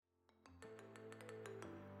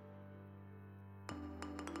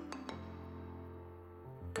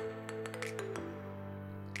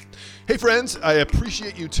Hey friends, I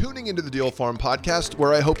appreciate you tuning into the Deal Farm podcast,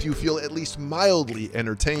 where I hope you feel at least mildly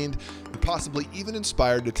entertained and possibly even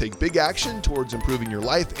inspired to take big action towards improving your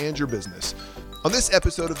life and your business. On this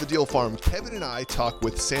episode of the Deal Farm, Kevin and I talk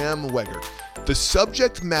with Sam Wegert, the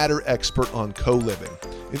subject matter expert on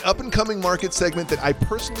Coliving, an up-and-coming market segment that I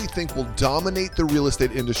personally think will dominate the real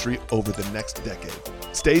estate industry over the next decade.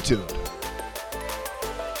 Stay tuned.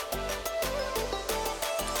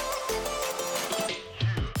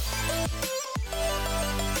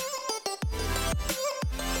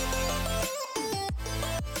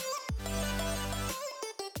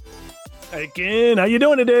 Hey, Ken, how you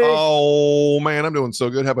doing today? Oh, man, I'm doing so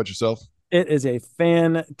good. How about yourself? It is a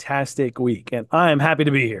fantastic week, and I am happy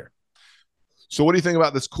to be here. So what do you think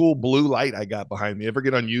about this cool blue light I got behind me? Ever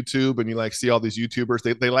get on YouTube and you see all these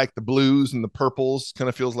YouTubers? They like the blues and the purples. Kind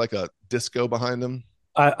of feels like a disco behind them.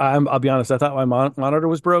 I'll be honest. I thought my monitor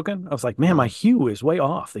was broken. I was like, man, my hue is way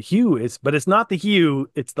off. The hue is, but it's not the hue.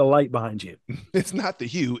 It's the light behind you. It's not the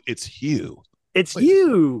hue. It's hue. It's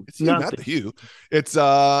you. It's not the hue. It's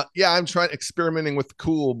I'm experimenting with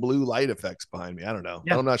cool blue light effects behind me. I don't know.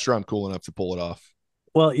 Yeah. I'm not sure I'm cool enough to pull it off.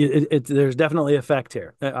 Well, there's definitely effect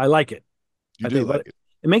here. I like it. I do like it.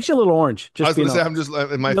 It makes you a little orange. I was going to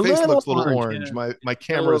say, my face looks a little orange. Yeah. My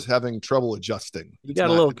camera is having trouble adjusting. You got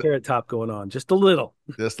a little carrot top going on, just a little.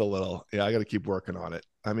 Just a little. Yeah, I got to keep working on it.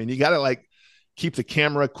 I mean, you got to keep the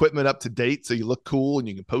camera equipment up to date so you look cool and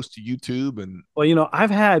you can post to YouTube. And well, I've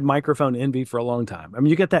had microphone envy for a long time. I mean,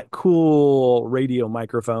 you get that cool radio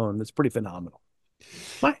microphone that's pretty phenomenal.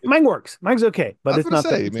 Mine works. Mine's okay, but it's not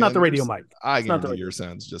the radio mic. I guarantee your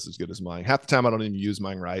sounds just as good as mine. Half the time I don't even use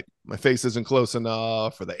mine right. My face isn't close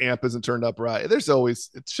enough, or the amp isn't turned up right.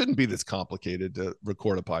 It shouldn't be this complicated to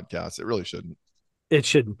record a podcast. It really shouldn't. It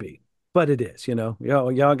shouldn't be. But it is, y'all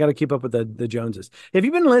got to keep up with the Joneses. Have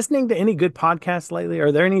you been listening to any good podcasts lately?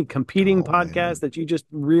 Are there any competing podcasts that you just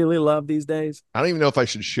really love these days? I don't even know if I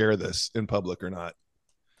should share this in public or not.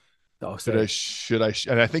 Oh, should I?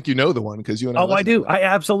 And I think you know the one because you and I. Oh, I do. I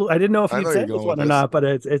absolutely. I didn't know if you'd said this one or not, but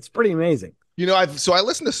it's pretty amazing. I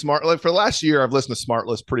listened to for the last year. I've listened to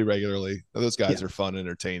Smartless pretty regularly. Those guys are fun, and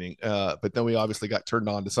entertaining. But then we obviously got turned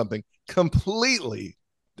on to something completely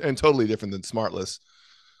and totally different than Smartless.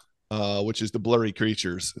 Which is the Blurry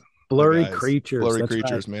Creatures. Blurry Creatures,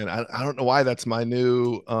 right. Man. I don't know why that's my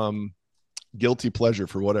new guilty pleasure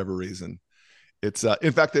for whatever reason. It's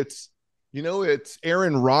in fact it's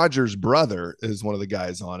Aaron Rodgers' brother is one of the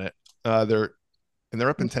guys on it. They're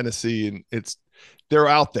up in Tennessee, and they're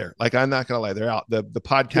out there. Like, I'm not gonna lie, they're out. The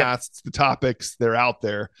podcasts, the topics, they're out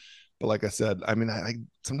there. But like I said, I mean, I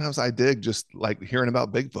sometimes I dig just like hearing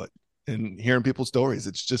about Bigfoot and hearing people's stories.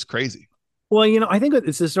 It's just crazy. Well, I think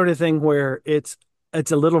it's this sort of thing where it's a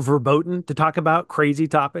little verboten to talk about crazy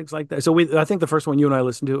topics like that. So I think the first one you and I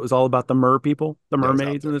listened to, it was all about the people, the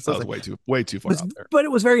mermaids, and this was way too far out there. But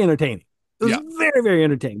it was very entertaining. It was very, very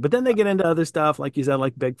entertaining. But then they get into other stuff, like you said,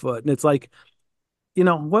 like Bigfoot, and it's like, when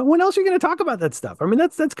else are you going to talk about that stuff? I mean,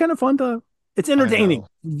 that's kind of fun it's entertaining,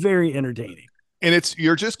 very entertaining. And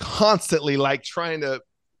you're just constantly trying to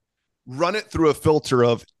run it through a filter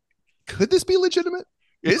of, could this be legitimate?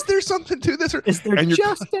 Is there something to this? Is there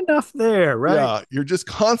just enough there, right? Yeah, you're just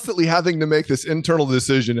constantly having to make this internal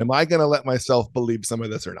decision. Am I going to let myself believe some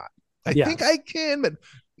of this or not? I think I can, but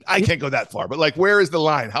I can't go that far. But where is the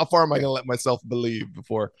line? How far am I going to let myself believe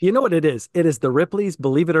before? You know what it is? It is the Ripley's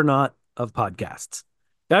Believe It or Not of podcasts.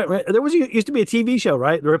 There used to be a TV show,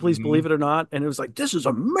 right? The Ripley's Believe It or Not. And it was like, this is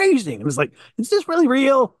amazing. It was like, is this really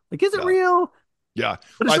real? Is it real? Yeah.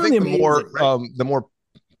 I think the more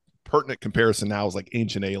pertinent comparison now is like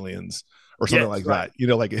Ancient Aliens or something like that,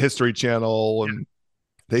 like a History Channel, and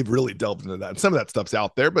they've really delved into that. And some of that stuff's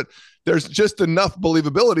out there, but there's just enough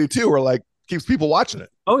believability too, where keeps people watching it.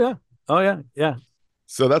 Oh yeah.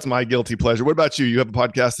 So that's my guilty pleasure. What about you? You have a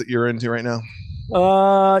podcast that you're into right now?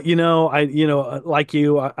 Like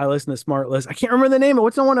you, I listen to Smartless. I can't remember the name of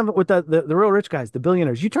what's the one with the real rich guys, the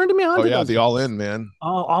billionaires. You turned me on. Oh yeah, the All In, man.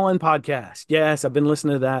 All In podcast. Yes, I've been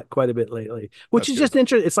listening to that quite a bit lately, which is just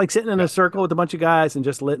interesting. It's like sitting in a circle with a bunch of guys and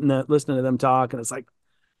just listening to them talk, and it's like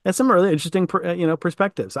that's some really interesting,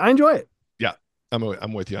 perspectives. I enjoy it. Yeah,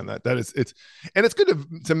 I'm with you on that. It's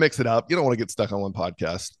good to mix it up. You don't want to get stuck on one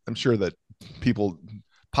podcast. I'm sure that people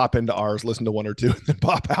pop into ours, listen to one or two, and then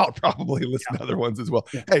pop out, probably listen to other ones as well.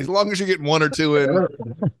 Yeah. Hey, as long as you're getting one or two in,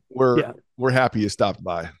 we're happy you stopped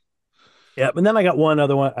by. Yeah, but then I got one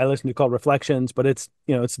other one I listened to called Reflections, but it's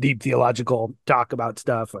deep theological talk about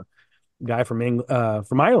stuff. A guy from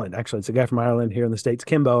Ireland, actually. It's a guy from Ireland here in the States,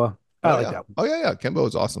 Kimbo. I like that one. Oh yeah. Kimbo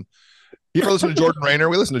is awesome. You ever listen to Jordan Rayner?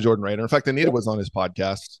 We listened to Jordan Rayner. In fact, Anita was on his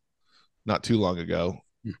podcast not too long ago.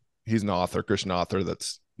 He's an author, Christian author.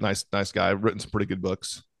 That's nice guy. Written some pretty good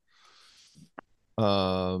books.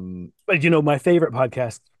 But my favorite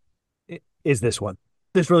podcast is this one.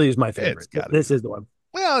 This really is my It's favorite. got to be. This is the one.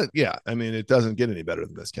 Well, yeah. I mean, it doesn't get any better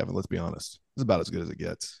than this, Kevin. Let's be honest. It's about as good as it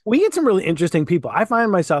gets. We get some really interesting people. I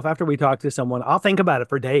find myself after we talk to someone, I'll think about it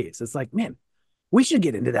for days. It's like, man, we should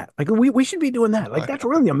get into that. Like we should be doing that. Like that's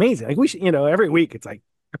really amazing. Like we should, every week it's like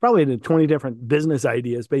I probably had 20 different business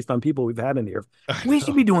ideas based on people we've had in here. We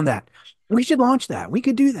should be doing that. We should launch that. We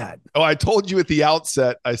could do that. Oh, I told you at the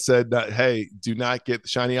outset, I said that, hey, do not get the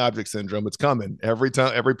shiny object syndrome. It's coming every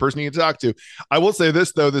time, every person you talk to. I will say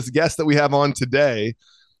this, though, this guest that we have on today,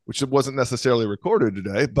 which wasn't necessarily recorded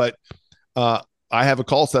today, but I have a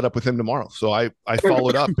call set up with him tomorrow. So I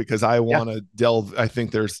followed up because I want to delve. I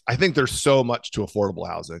think there's so much to affordable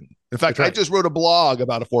housing. In fact, I just wrote a blog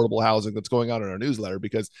about affordable housing that's going on in our newsletter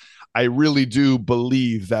because I really do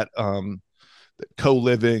believe that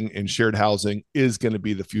co-living and shared housing is going to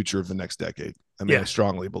be the future of the next decade. I mean, I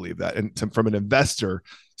strongly believe that. And from an investor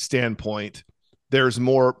standpoint, there's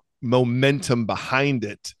more momentum behind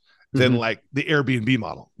it than like the Airbnb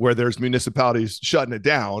model, where there's municipalities shutting it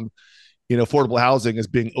down. Affordable housing is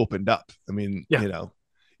being opened up. I mean,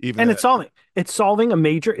 even it's solving a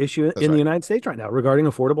major issue in the United States right now regarding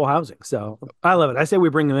affordable housing. So I love it. I say we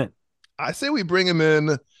bring them in. I say we bring them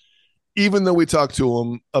in, even though we talked to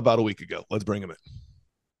him about a week ago. Let's bring him in.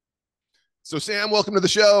 So Sam, welcome to the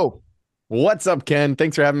show. What's up, Ken?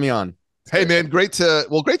 Thanks for having me on. Hey man, great to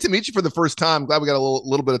meet you for the first time. Glad we got a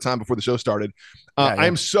little bit of time before the show started.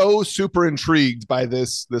 I'm so super intrigued by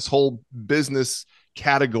this whole business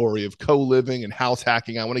category of co-living and house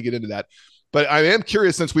hacking. I want to get into that, but I am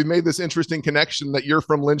curious, since we made this interesting connection that you're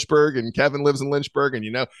from Lynchburg and Kevin lives in Lynchburg,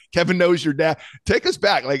 and Kevin knows your dad. Take us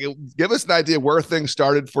back, like give us an idea where things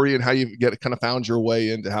started for you and how you kind of found your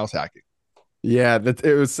way into house hacking. Yeah,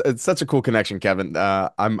 it's such a cool connection, Kevin.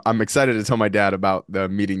 I'm excited to tell my dad about the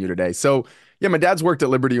meeting you today. So yeah, my dad's worked at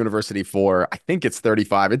Liberty University for, I think it's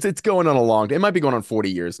 35. It's going on it might be going on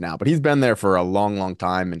 40 years now, but he's been there for a long, long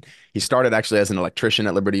time. And he started actually as an electrician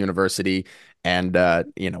at Liberty University and,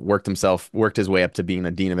 worked his way up to being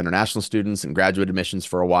the dean of international students and graduate admissions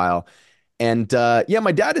for a while. And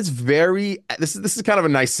my dad is this is kind of a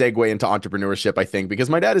nice segue into entrepreneurship, I think, because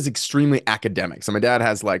my dad is extremely academic. So my dad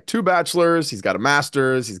has like 2 bachelors, he's got a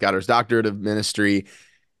master's, he's got his doctorate of ministry.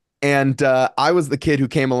 And I was the kid who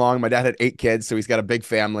came along. My dad had 8 kids, so he's got a big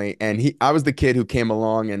family. And I was the kid who came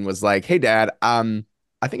along and was like, hey, Dad, I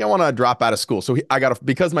think I want to drop out of school. So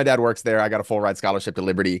because my dad works there, I got a full ride scholarship to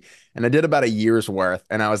Liberty. And I did about a year's worth.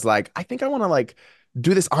 And I was like, I think I want to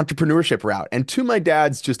do this entrepreneurship route. And to my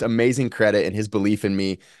dad's just amazing credit and his belief in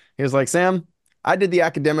me, he was like, Sam, I did the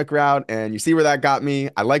academic route and you see where that got me.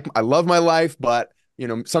 I love my life, but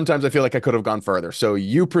sometimes I feel like I could have gone further. So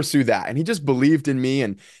you pursue that. And he just believed in me.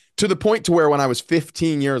 And to the point to where when I was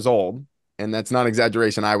 15 years old, and that's not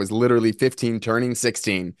exaggeration, I was literally 15 turning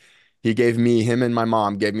 16. Him and my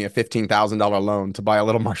mom gave me a $15,000 loan to buy a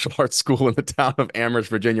little martial arts school in the town of Amherst,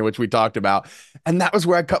 Virginia, which we talked about. And that was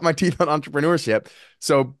where I cut my teeth on entrepreneurship.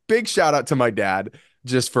 So big shout out to my dad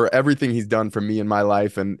just for everything he's done for me in my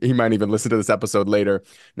life. And he might even listen to this episode later.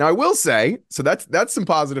 Now, I will say, so that's some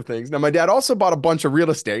positive things. Now, my dad also bought a bunch of real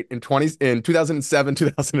estate in 2007,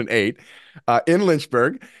 2008 in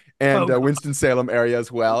Lynchburg and Winston-Salem area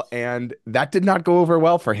as well. And that did not go over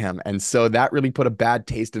well for him. And so that really put a bad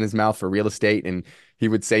taste in his mouth for real estate. And he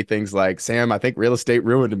would say things like, Sam, I think real estate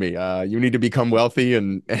ruined me. You need to become wealthy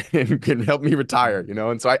and can help me retire,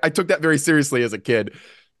 And so I took that very seriously as a kid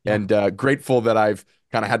and grateful that I've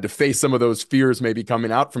kind of had to face some of those fears maybe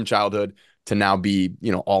coming out from childhood to now be,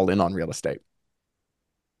 all in on real estate.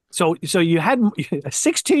 So you had a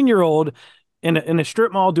 16-year-old in a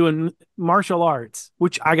strip mall doing martial arts,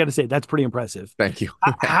 which I got to say, that's pretty impressive. Thank you.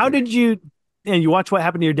 How did you watch what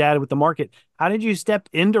happened to your dad with the market? How did you step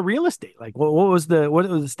into real estate? Like what were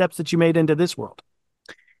the steps that you made into this world?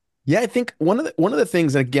 Yeah, I think one of the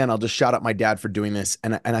things, and again, I'll just shout out my dad for doing this.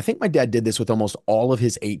 And I think my dad did this with almost all of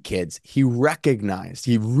his 8 kids. He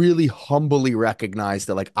really humbly recognized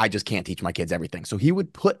that I just can't teach my kids everything. So he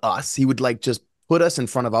would just put us in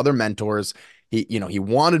front of other mentors. He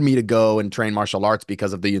wanted me to go and train martial arts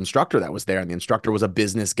because of the instructor that was there. And the instructor was a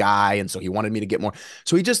business guy. And so he wanted me to get more.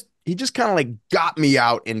 So he just kind of got me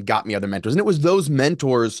out and got me other mentors. And it was those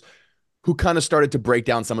mentors who kind of started to break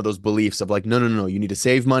down some of those beliefs of no, you need to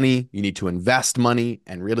save money, you need to invest money,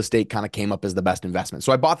 and real estate kind of came up as the best investment.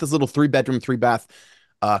 So I bought this little 3-bedroom, 3-bath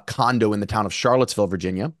condo in the town of Charlottesville,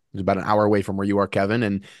 Virginia. It was about an hour away from where you are, Kevin.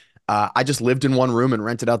 And I just lived in one room and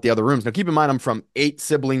rented out the other rooms. Now, keep in mind, I'm from 8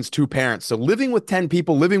 siblings, 2 parents. So living with 10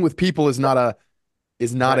 people, living with people is not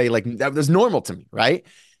is not a like that was normal to me, right?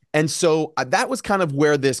 And so that was kind of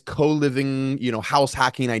where this co-living, house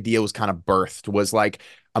hacking idea was kind of birthed, was like,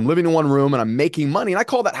 I'm living in one room and I'm making money. And I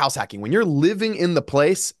call that house hacking. When you're living in the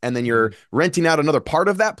place and then you're renting out another part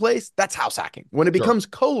of that place, that's house hacking. When it becomes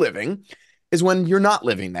co-living is when you're not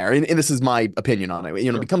living there. And this is my opinion on it.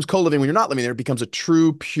 It becomes co-living when you're not living there. It becomes a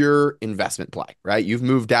true, pure investment play, right? You've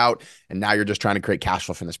moved out and now you're just trying to create cash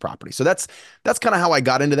flow from this property. So that's kind of how I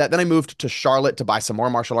got into that. Then I moved to Charlotte to buy some more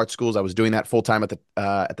martial arts schools. I was doing that full time at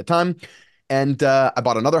the time. And I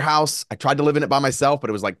bought another house. I tried to live in it by myself, but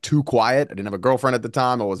it was like too quiet. I didn't have a girlfriend at the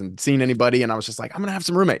time. I wasn't seeing anybody. And I was just like, I'm going to have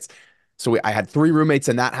some roommates. So I had 3 roommates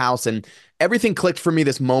in that house, and everything clicked for me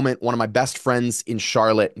this moment. One of my best friends in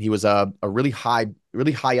Charlotte, he was a really high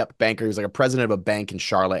up banker. He was like a president of a bank in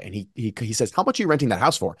Charlotte. And he says, how much are you renting that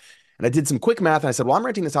house for? And I did some quick math and I said, well, I'm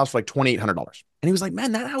renting this house for like $2,800. And he was like,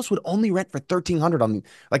 man, that house would only rent for $1,300 on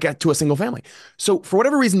like to a single family. So for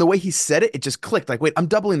whatever reason, the way he said it, it just clicked. Like, wait, I'm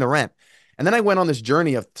doubling the rent. And then I went on this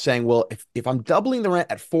journey of saying, well, if I'm doubling the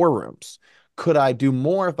rent at 4 rooms, could I do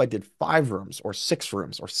more if I did 5 rooms or 6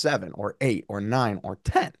 rooms or 7 or 8 or 9 or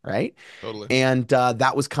 10, right? Totally. And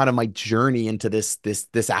that was kind of my journey into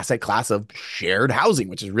this asset class of shared housing,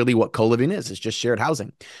 which is really what co-living is. It's just shared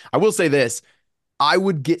housing. I will say this. I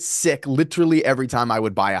would get sick literally every time I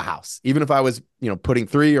would buy a house. Even if I was, putting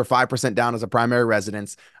 3 or 5% down as a primary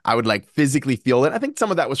residence, I would like physically feel it. I think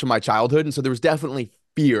some of that was from my childhood. And so there was definitely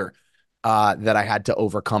fear that I had to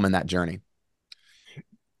overcome in that journey.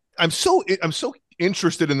 I'm so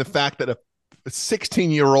interested in the fact that a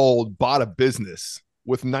 16-year-old bought a business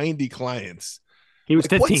with 90 clients. He was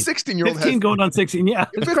 15. What 16-year-old 15 going on 16? Yeah,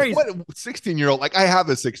 it's crazy. What 16-year-old? Like, I have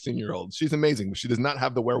a 16-year-old. She's amazing, but she does not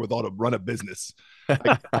have the wherewithal to run a business.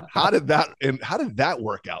 Like, how did that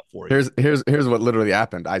work out for you? Here's what literally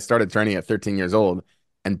happened. I started training at 13 years old,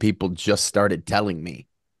 and people just started telling me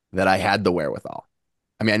that I had the wherewithal.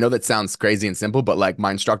 I mean, I know that sounds crazy and simple, but like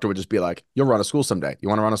my instructor would just be like, you'll run a school someday. You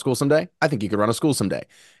want to run a school someday? I think you could run a school someday.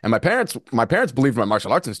 And my parents believed my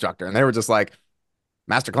martial arts instructor, and they were just like,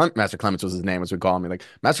 Master Clements was his name, as we call him. Like,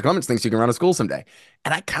 Master Clements thinks you can run a school someday.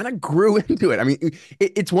 And I kind of grew into it. I mean,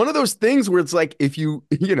 it's one of those things where it's like, if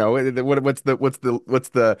what's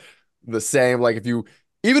the saying? Like,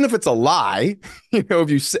 even if it's a lie,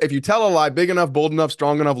 if you tell a lie big enough, bold enough,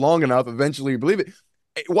 strong enough, long enough, eventually you believe it.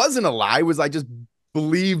 It wasn't a lie. I just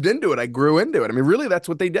believed into it. I grew into it. I mean, really, that's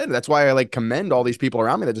what they did. That's why I like commend all these people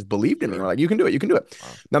around me that just believed in me. We're like, you can do it. You can do it. Wow.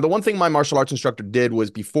 Now, the one thing my martial arts instructor did was,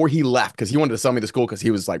 before he left, because he wanted to sell me the school because he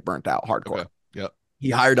was like burnt out, hardcore. Okay. Yeah. He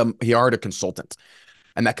hired a consultant,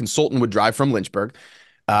 and that consultant would drive from Lynchburg.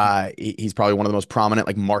 He's probably one of the most prominent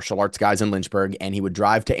like martial arts guys in Lynchburg, and he would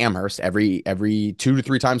drive to Amherst every 2 to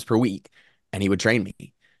 3 times per week, and he would train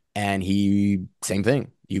me. And same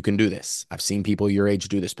thing. You can do this. I've seen people your age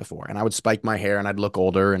do this before. And I would spike my hair and I'd look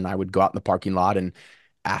older, and I would go out in the parking lot and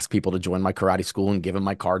ask people to join my karate school and give them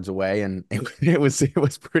my cards away. And it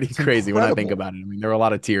was pretty crazy when I think about it. I mean, there were a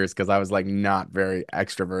lot of tears because I was like not very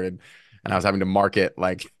extroverted, and I was having to market.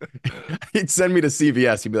 Like, he'd send me to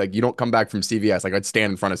CVS. He'd be like, you don't come back from CVS. Like, I'd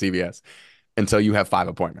stand in front of CVS until you have 5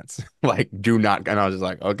 appointments. Like, do not. And I was just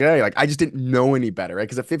like, okay. Like, I just didn't know any better, right?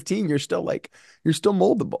 Because at 15, you're still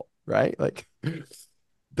moldable, right? Like,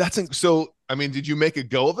 so, I mean, did you make a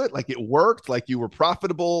go of it? Like, it worked? Like, you were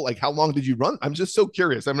profitable? Like, how long did you run? I'm just so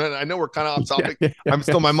curious. I mean, I know we're kind of off topic.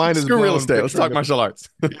 My mind is Screw real estate. Let's talk martial arts.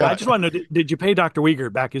 Yeah. I just want to know, did you pay Dr.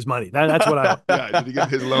 Wegert back his money? That's what I yeah, did you get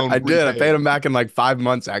his loan? I did. I paid him back in like 5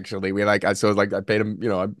 months, actually. I paid him,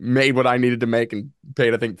 I made what I needed to make and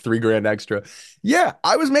paid, I think, $3,000 extra. Yeah,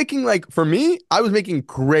 I was making I was making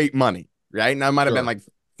great money, right? And I might have been like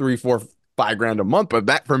 3, 4, $5,000 a month, but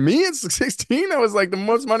that for me at 16, that was like the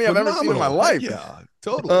most money I've ever seen in my life. Yeah,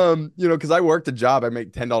 totally. Because I worked a job, I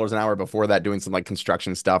made $10 an hour before that doing some like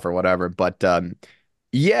construction stuff or whatever. But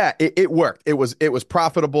yeah, it worked. It was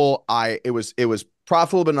profitable. It was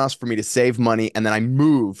profitable enough for me to save money, and then I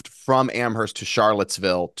moved from Amherst to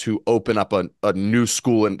Charlottesville to open up a new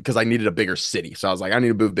school, and because I needed a bigger city, so I was like, I need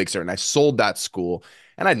to move big city, and I sold that school,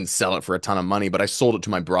 and I didn't sell it for a ton of money, but I sold it to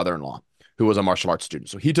my brother-in-law, who was a martial arts student.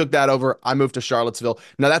 So he took that over. I moved to Charlottesville.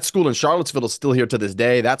 Now that school in Charlottesville is still here to this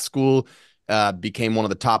day. That school became one of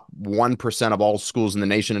the top 1% of all schools in the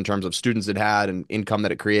nation in terms of students it had and income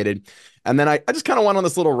that it created. And then I just kind of went on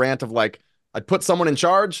this little rant of like, I'd put someone in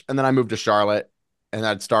charge, and then I moved to Charlotte, and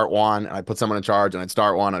I'd start one, and I'd put someone in charge, and I'd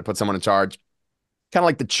start one, and I'd put someone in charge. Kind of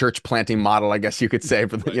like the church planting model, I guess you could say,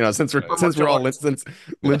 for the, since we're all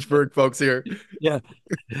Lynchburg folks here. Yeah.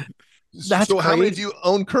 So how many do you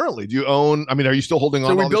own currently? I mean, are you still holding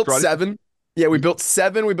on? So we built 7. Yeah, we built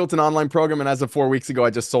 7. We built an online program, and as of 4 weeks ago, I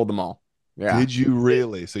just sold them all. Yeah. Did you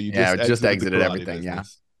really? So you Yeah, just I just exited the exited karate everything. Yeah.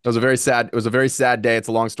 business. It was a very sad day. It's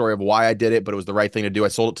a long story of why I did it, but it was the right thing to do. I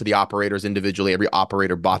sold it to the operators individually. Every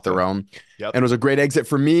operator bought their Okay. own. Yep. And it was a great exit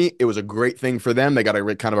for me. It was a great thing for them. They got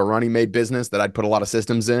a kind of a running made business that I'd put a lot of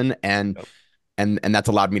systems in, and Yep. and that's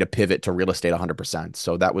allowed me to pivot to real estate 100%.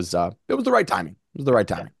 So that was it was the right timing. It was the right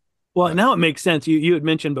Yeah. timing. Well, now it makes sense. You had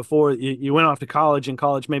mentioned before you went off to college, and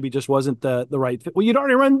college maybe just wasn't the right fit. Well, you'd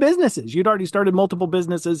already run businesses. You'd already started multiple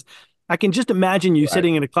businesses. I can just imagine you Right.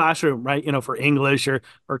 sitting in a classroom, right? For English or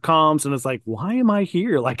comms, and it's like, why am I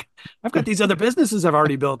here? Like, I've got these other businesses I've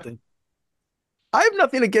already built. I have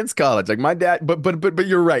nothing against college. Like my dad, but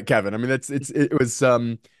you're right, Kevin. I mean, it was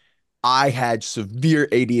I had severe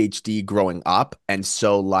ADHD growing up, and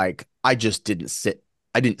so like I didn't sit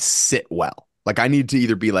well. Like I need to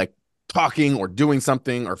either be like talking or doing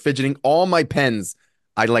something or fidgeting. All my pens,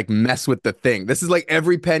 I like mess with the thing. This is like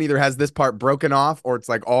every pen either has this part broken off or it's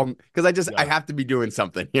like all because I Yeah. have to be doing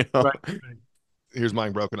something, you know. Right. Here's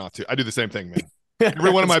mine broken off too. I do the same thing, man.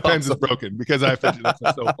 Every one of It's my pens is awesome. broken because I fidget.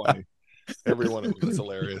 That's so funny. Every one of them. That's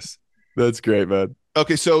hilarious. That's great, man.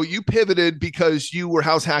 Okay, so you pivoted because you were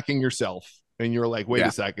house hacking yourself, and you're like, wait a Yeah.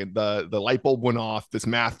 second, the light bulb went off. This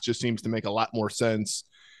math just seems to make a lot more sense.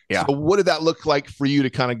 So, Yeah. what did that look like for you to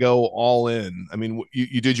kind of go all in? I mean,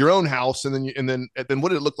 you did your own house, and then what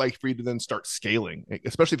did it look like for you to then start scaling,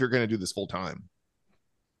 especially if you're going to do this full time?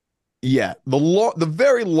 Yeah, the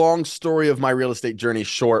very long story of my real estate journey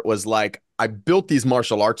short was like I built these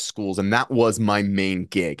martial arts schools and that was my main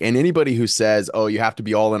gig. And anybody who says, "Oh, you have to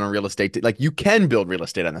be all in on real estate," like you can build real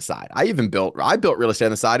estate on the side. I built real estate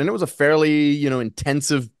on the side and it was a fairly,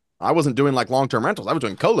 intensive. I wasn't doing like long-term rentals. I was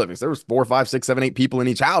doing co-living. So there was 4, 5, 6, 7, 8 people in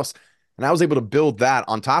each house. And I was able to build that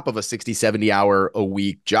on top of a 60, 70 hour a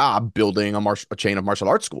week job building a chain of martial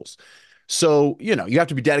arts schools. So, you have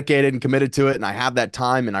to be dedicated and committed to it. And I have that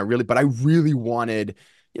time. But I really wanted,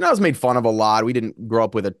 I was made fun of a lot. We didn't grow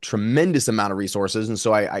up with a tremendous amount of resources. And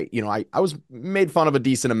so I was made fun of a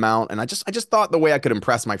decent amount. And I just thought the way I could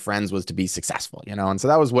impress my friends was to be successful, And so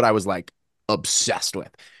that was what I was like obsessed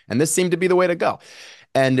with. And this seemed to be the way to go.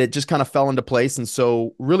 And it just kind of fell into place. And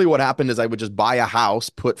so really what happened is I would just buy a house,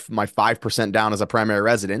 put my 5% down as a primary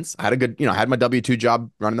residence. I had a good, I had my W-2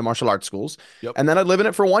 job running the martial arts schools. Yep. And then I'd live in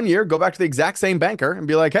it for 1 year, go back to the exact same banker and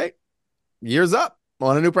be like, hey, year's up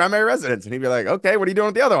on a new primary residence. And he'd be like, okay, what are you doing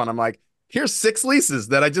with the other one? I'm like, here's 6 leases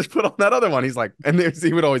that I just put on that other one. He's like, and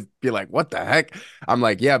he would always be like, what the heck? I'm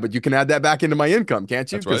like, yeah, but you can add that back into my income, can't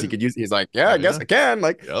you? That's Because right. he's like, yeah, I guess I can.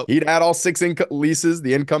 Like Yep. he'd add all 6 leases,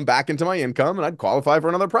 the income back into my income, and I'd qualify for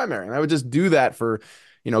another primary. And I would just do that for,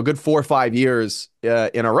 a good 4 or 5 years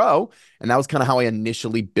in a row. And that was kind of how I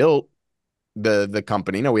initially built the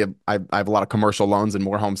company. I have a lot of commercial loans and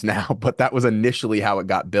more homes now, but that was initially how it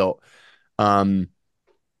got built. Yeah,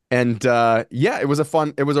 it was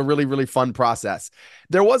a really, really fun process.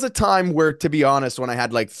 There was a time where, to be honest, when I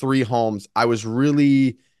had like 3 homes, I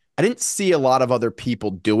didn't see a lot of other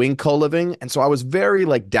people doing co-living. And so I was very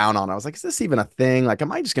like down on it. I was like, is this even a thing? Like,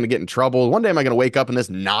 am I just going to get in trouble? One day, am I going to wake up and this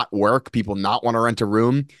not work? People not want to rent a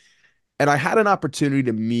room? And I had an opportunity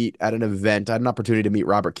to meet at an event. I had an opportunity to meet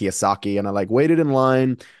Robert Kiyosaki, and I like waited in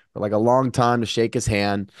line for like a long time to shake his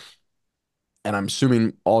hand. And I'm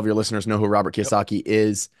assuming all of your listeners know who Robert Yep. Kiyosaki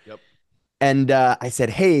is. Yep. And I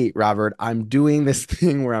said, hey, Robert, I'm doing this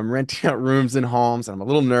thing where I'm renting out rooms in homes and I'm a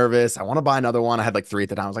little nervous. I want to buy another one. I had like 3 at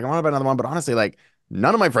the time. I was like, I want to buy another one. But honestly, like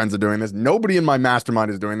none of my friends are doing this. Nobody in my mastermind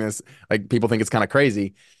is doing this. Like people think it's kind of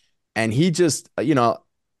crazy. And he just,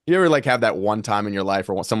 you ever like have that one time in your life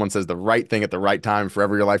where someone says the right thing at the right time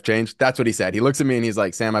forever your life changed? That's what he said. He looks at me and he's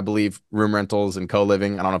like, Sam, I believe room rentals and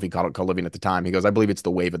co-living. I don't know if he called it co-living at the time. He goes, I believe it's the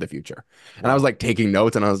wave of the future. And I was like taking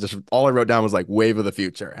notes and I was just, all I wrote down was like wave of the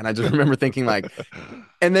future. And I just remember thinking like,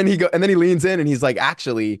 and then he leans in and he's like, I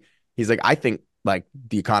think like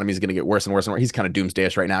the economy is going to get worse and worse and worse. He's kind of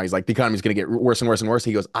doomsdayish right now. He's like, the economy is going to get worse and worse and worse.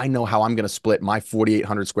 He goes, I know how I'm going to split my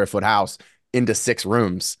 4,800 square foot house into 6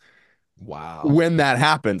 rooms. Wow. When that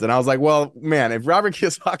happens. And I was like, well, man, if Robert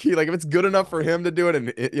Kiyosaki, like if it's good enough for him to do it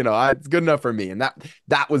and it's good enough for me. And that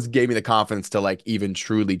gave me the confidence to like even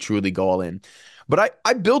truly go all in. But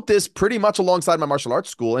I built this pretty much alongside my martial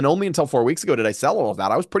arts school. And only until 4 weeks ago did I sell all of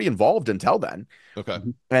that. I was pretty involved until then. Okay.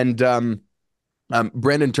 And,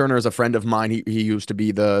 Brandon Turner is a friend of mine. He used to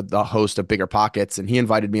be the host of Bigger Pockets, and he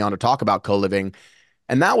invited me on to talk about co-living.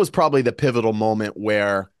 And that was probably the pivotal moment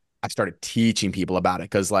where I started teaching people about it,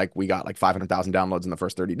 because like we got like 500,000 downloads in the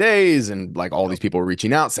first 30 days. And like all these people were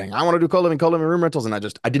reaching out saying, I want to do co-living room rentals. And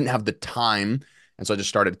I didn't have the time. And so I just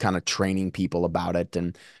started kind of training people about it.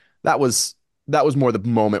 And that was more the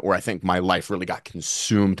moment where I think my life really got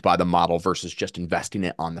consumed by the model versus just investing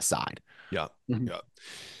it on the side. Yeah. Mhm. Yeah.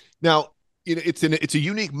 Now, it's a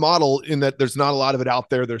unique model in that there's not a lot of it out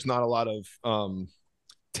there. There's not a lot of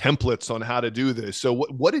templates on how to do this. So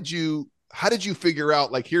how did you figure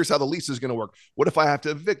out, like, here's how the lease is going to work? What if I have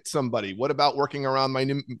to evict somebody? What about working around my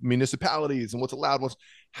municipalities and what's allowed?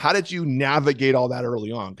 How did you navigate all that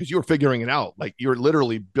early on? Because you were figuring it out. Like, you're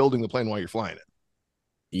literally building the plane while you're flying it.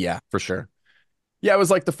 Yeah, for sure. Yeah, it was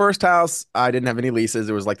like the first house. I didn't have any leases.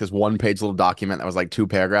 It was like this one-page little document that was like 2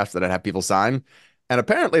 paragraphs that I'd have people sign. And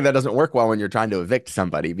apparently that doesn't work well when you're trying to evict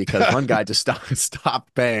somebody, because one guy just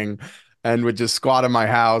stopped paying and would just squat in my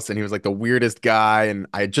house. And he was like the weirdest guy. And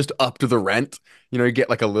I had just upped the rent. You know, you get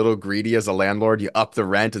like a little greedy as a landlord. You up the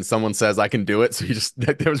rent and someone says, I can do it. So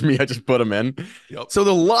that was me. I just put him in. Yep. So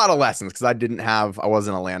there's a lot of lessons because I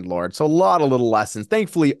wasn't a landlord. So a lot of little lessons.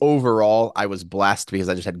 Thankfully, overall, I was blessed because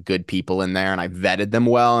I just had good people in there and I vetted them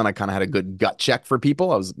well. And I kind of had a good gut check for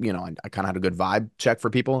people. I kind of had a good vibe check for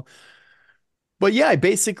people. But yeah, I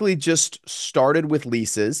basically just started with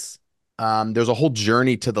leases. There's a whole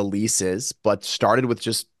journey to the leases, but started with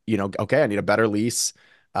just, okay, I need a better lease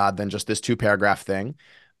than just this 2 paragraph thing.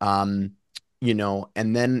 Um,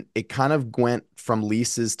 and then it kind of went from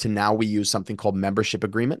leases to now we use something called membership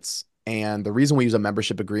agreements. And the reason we use a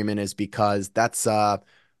membership agreement is because that's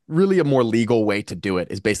really a more legal way to do it,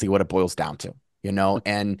 is basically what it boils down to,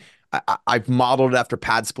 and I've modeled it after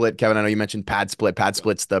Pad Split. Kevin, I know you mentioned Pad Split. Pad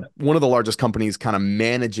Split's one of the largest companies kind of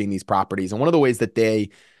managing these properties. And one of the ways that they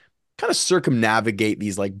kind of circumnavigate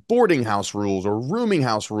these like boarding house rules or rooming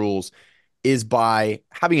house rules is by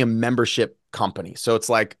having a membership company. So it's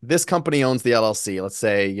like this company owns the LLC. Let's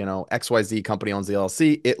say, XYZ company owns the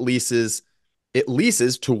LLC. It leases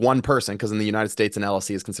to one person, because in the United States, an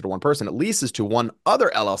LLC is considered one person. It leases to one other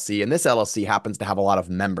LLC, and this LLC happens to have a lot of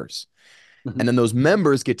members. And then those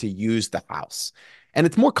members get to use the house. And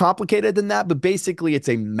it's more complicated than that, but basically it's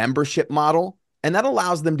a membership model. And that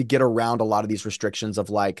allows them to get around a lot of these restrictions of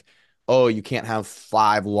like, oh, you can't have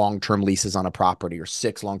 5 long-term leases on a property or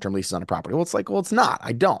 6 long-term leases on a property. Well, it's like, well, it's not.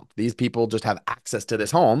 I don't. These people just have access to this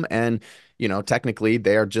home. And, technically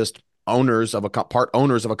they are just part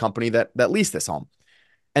owners of a company that lease this home.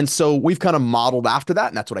 And so we've kind of modeled after that.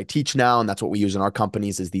 And that's what I teach now. And that's what we use in our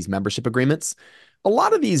companies, is these membership agreements. A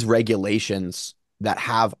lot of these regulations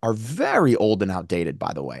are very old and outdated,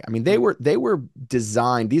 by the way. I mean, they were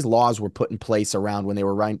designed, these laws were put in place around when they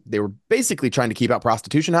were basically trying to keep out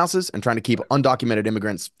prostitution houses and trying to keep undocumented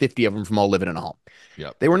immigrants, 50 of them, from all living in a home.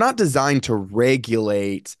 Yep. They were not designed to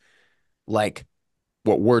regulate like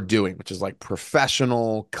what we're doing, which is like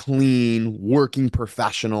professional, clean, working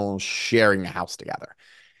professionals sharing a house together.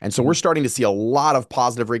 And so we're starting to see a lot of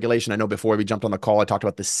positive regulation. I know before we jumped on the call, I talked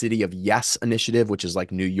about the City of Yes initiative, which is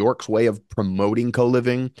like New York's way of promoting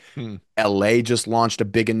co-living. LA just launched a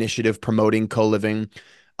big initiative promoting co-living.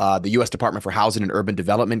 The U.S. Department for Housing and Urban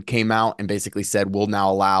Development came out and basically said, we'll now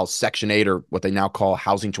allow Section 8, or what they now call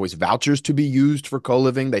housing choice vouchers, to be used for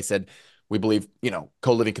co-living. They said, we believe,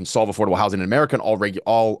 co-living can solve affordable housing in America, and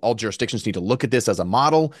all jurisdictions need to look at this as a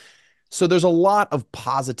model. So there's a lot of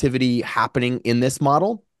positivity happening in this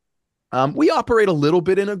model. We operate a little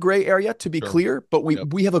bit in a gray area, to be clear, but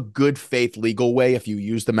we have a good faith legal way, if you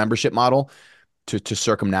use the membership model, to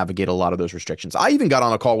circumnavigate a lot of those restrictions. I even got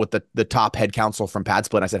on a call with the top head counsel from Pad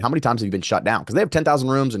Split. I said, how many times have you been shut down? Because they have 10,000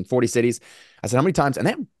 rooms in 40 cities. I said, how many times? And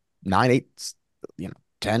they have 9, 8,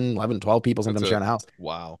 10, 11, 12 people sometimes sharing a house.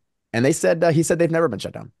 Wow. And he said they've never been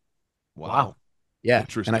shut down. Wow. Yeah.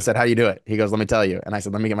 And I said, how do you do it? He goes, let me tell you. And I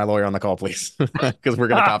said, let me get my lawyer on the call, please, because we're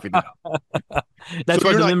going to copy that. That's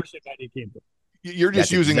where the membership idea came from. You're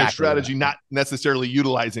just using a strategy, not necessarily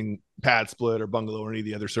utilizing Pad Split or Bungalow or any of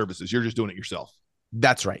the other services. You're just doing it yourself.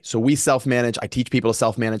 That's right. So we self-manage. I teach people to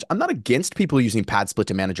self-manage. I'm not against people using Pad Split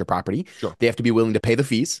to manage your property. Sure. They have to be willing to pay the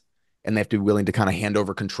fees, and they have to be willing to kind of hand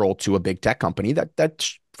over control to a big tech company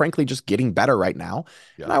that's frankly just getting better right now.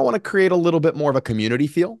 Yeah. And I want to create a little bit more of a community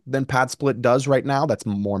feel than Pad Split does right now. That's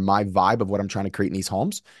more my vibe of what I'm trying to create in these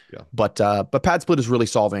homes. Yeah. But Pad Split is really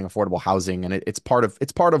solving affordable housing, and it's part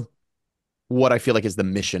of what I feel like is the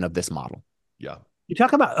mission of this model. Yeah. You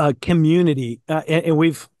talk about community, and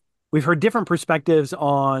we've heard different perspectives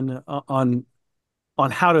on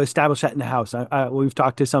how to establish that in the house. We've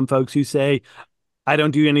talked to some folks who say, I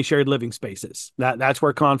don't do any shared living spaces. That's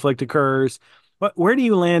where conflict occurs. But where do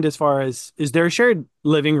you land as far as, is there a shared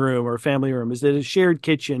living room or family room? Is it a shared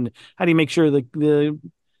kitchen? How do you make sure the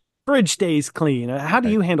fridge stays clean? How do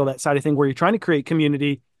you handle that side of thing where you're trying to create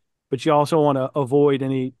community, but you also want to avoid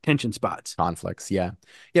any tension spots? Conflicts, yeah.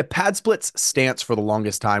 Yeah, Pad Split's stance for the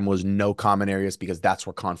longest time was no common areas, because that's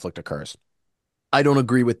where conflict occurs. I don't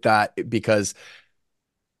agree with that, because,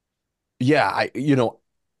 yeah,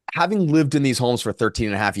 having lived in these homes for 13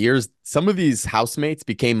 and a half years, some of these housemates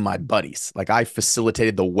became my buddies. Like I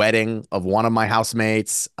facilitated the wedding of one of my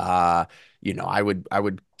housemates. I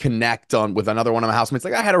would connect on with another one of my housemates.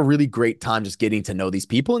 Like I had a really great time just getting to know these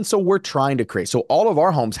people. And so we're trying to create. So all of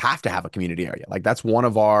our homes have to have a community area. Like that's one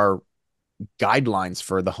of our guidelines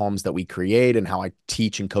for the homes that we create and how I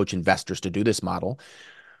teach and coach investors to do this model.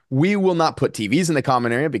 We will not put TVs in the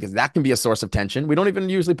common area because that can be a source of tension. We don't even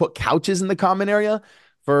usually put couches in the common area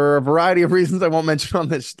for a variety of reasons I won't mention on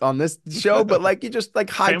this show, but like you just like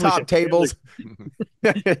high top tables.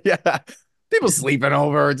 Yeah. People sleeping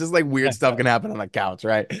over, just like weird stuff can happen on the couch,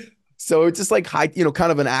 right? So it's just like high,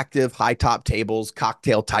 kind of an active high top tables,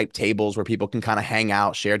 cocktail type tables where people can kind of hang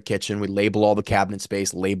out, shared kitchen. We label all the cabinet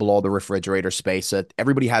space, label all the refrigerator space. So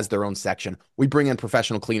everybody has their own section. We bring in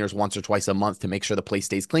professional cleaners once or twice a month to make sure the place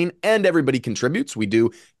stays clean and everybody contributes. We do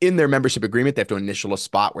in their membership agreement, they have to initial a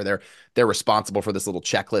spot where they're responsible for this little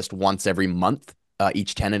checklist once every month.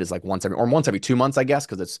 Each tenant is like once every 2 months, I guess,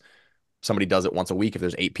 because somebody does it once a week. If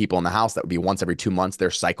there's 8 people in the house, that would be once every 2 months, their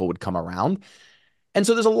cycle would come around. And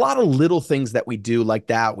so there's a lot of little things that we do like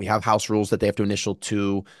that. We have house rules that they have to initial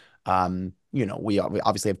to. We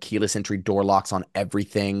obviously have keyless entry door locks on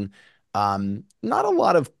everything. Not a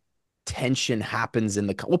lot of tension happens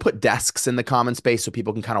we'll put desks in the common space so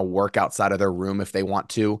people can kind of work outside of their room if they want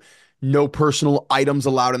to. No personal items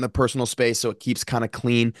allowed in the personal space, so it keeps kind of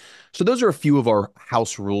clean. So those are a few of our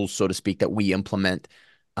house rules, so to speak, that we implement.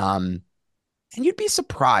 And you'd be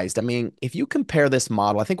surprised. I mean, if you compare this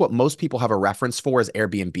model, I think what most people have a reference for is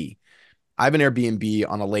Airbnb. I have an Airbnb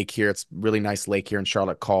on a lake here. It's a really nice lake here in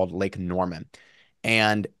Charlotte called Lake Norman.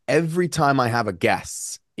 And every time I have a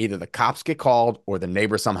guest, either the cops get called or the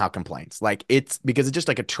neighbor somehow complains. Like it's because it just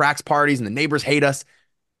like attracts parties and the neighbors hate us.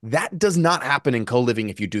 That does not happen in co-living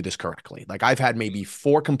if you do this correctly. Like I've had maybe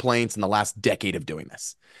 4 complaints in the last decade of doing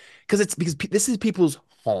this. Because this is people's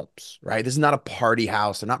homes, right? This is not a party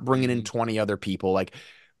house. They're not bringing in 20 other people. Like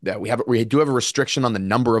that we do have a restriction on the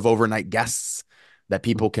number of overnight guests that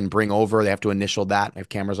people can bring over. They have to initial that. They have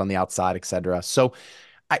cameras on the outside, et cetera. So,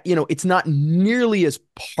 it's not nearly as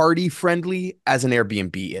party friendly as an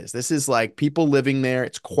Airbnb is. This is like people living there.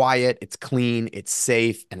 It's quiet, it's clean, it's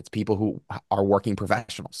safe, and it's people who are working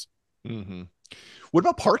professionals. Mm-hmm. What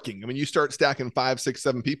about parking? I mean, you start stacking 5, 6,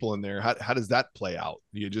 7 people in there. How does that play out?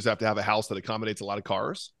 You just have to have a house that accommodates a lot of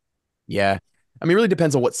cars? Yeah. I mean, it really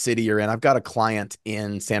depends on what city you're in. I've got a client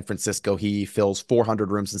in San Francisco. He fills 400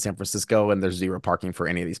 rooms in San Francisco, and there's 0 parking for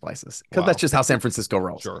any of these places because that's just how San Francisco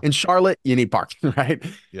rolls. Sure. In Charlotte, you need parking, right?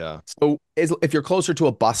 Yeah. So if you're closer to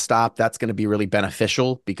a bus stop, that's going to be really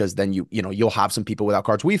beneficial because then you'll have some people without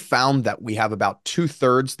cars. We've found that we have about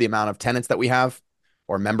 2/3 the amount of tenants that we have,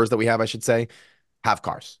 or members that we have, I should say, have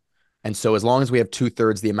cars. And so as long as we have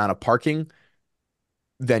 2/3 the amount of parking,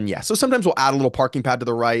 then yeah. So sometimes we'll add a little parking pad to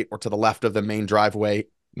the right or to the left of the main driveway.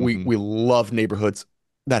 Mm-hmm. We love neighborhoods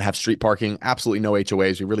that have street parking. Absolutely no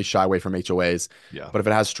HOAs. We really shy away from HOAs. Yeah. But if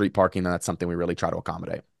it has street parking, then that's something we really try to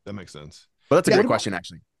accommodate. That makes sense. But that's a great question,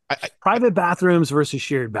 actually. Private bathrooms versus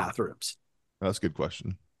shared bathrooms. That's a good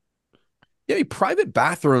question. Yeah, private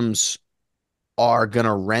bathrooms are going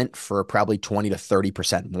to rent for probably 20 to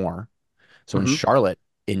 30% more. So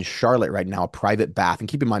in Charlotte right now, a private bath, and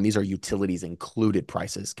keep in mind, these are utilities included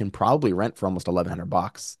prices, can probably rent for almost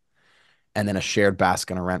 $1,100. And then a shared bath's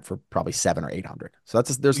going to rent for probably $700 or $800. So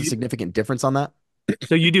there's a significant difference on that.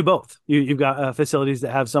 So you do both. You've got facilities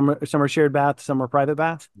that have some are shared bath, some are private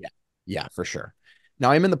bath. Yeah, for sure.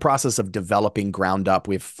 Now I'm in the process of developing ground up.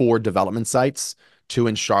 We have 4 development sites, 2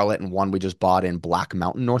 in Charlotte and 1 we just bought in Black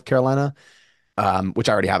Mountain, North Carolina. Which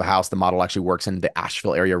I already have a house. The model actually works in the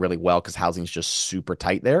Asheville area really well because housing is just super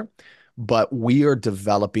tight there. But we are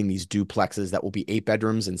developing these duplexes that will be 8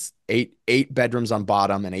 bedrooms and eight bedrooms on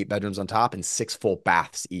bottom and 8 bedrooms on top and 6 full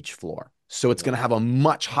baths each floor. So it's going to have a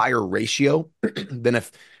much higher ratio than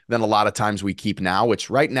a lot of times we keep now, which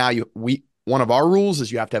right now one of our rules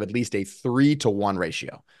is you have to have at least a 3-to-1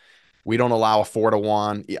 ratio. We don't allow a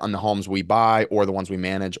 4-to-1 on the homes we buy or the ones we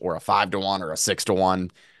manage, or a 5-to-1 or a 6-to-1.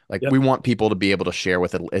 Like we want people to be able to share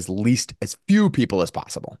with as few people as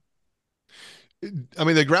possible. I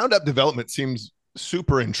mean, the ground up development seems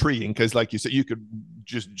super intriguing because, like you said, you could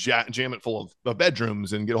just jam it full of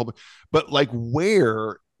bedrooms and get a whole. But like,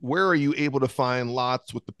 where are you able to find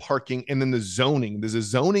lots with the parking and then the zoning? Is the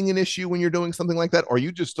zoning an issue when you're doing something like that? Or are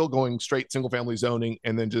you just still going straight single family zoning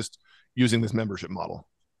and then just using this membership model?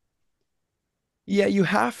 Yeah, you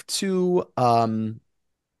have to.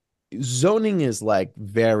 Zoning is like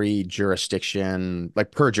very jurisdiction,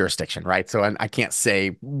 like per jurisdiction, right? So I can't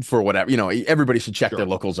say for whatever, everybody should check their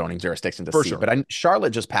local zoning jurisdiction to see. Sure. But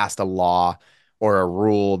Charlotte just passed a law or a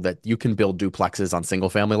rule that you can build duplexes on single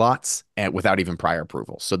family lots and without even prior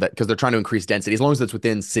approval. So that because they're trying to increase density, as long as it's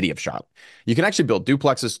within city of Charlotte, you can actually build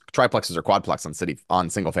duplexes, triplexes, or quadplex on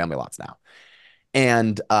single family lots now.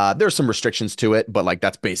 And there's some restrictions to it, but like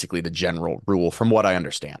that's basically the general rule from what I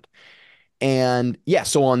understand. And yeah,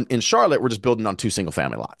 so in Charlotte, we're just building on 2 single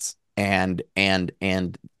family lots. And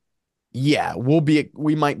yeah,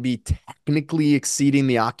 we might be technically exceeding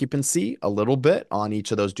the occupancy a little bit on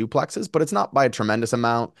each of those duplexes, but it's not by a tremendous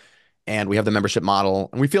amount. And we have the membership model,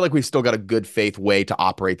 and we feel like we've still got a good faith way to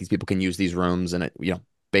operate. These people can use these rooms, and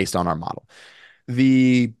based on our model.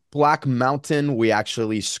 The Black Mountain, we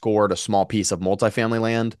actually scored a small piece of multifamily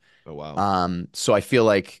land. Oh wow. So I feel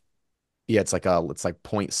like, yeah, it's like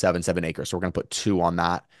 0.77 acres. So we're gonna put 2 on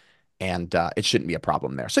that, and it shouldn't be a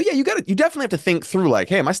problem there. So yeah, you definitely have to think through like,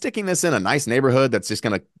 hey, am I sticking this in a nice neighborhood that's just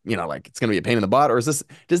gonna, like it's gonna be a pain in the butt, or does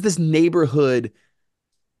this neighborhood,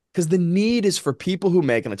 because the need is for people who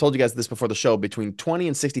make, and I told you guys this before the show, between $20,000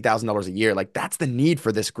 and $60,000 a year. Like that's the need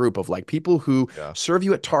for this group of like people who serve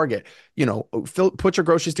you at Target, put your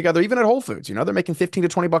groceries together, even at Whole Foods. They're making 15 to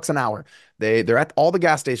 20 bucks an hour. They're at all the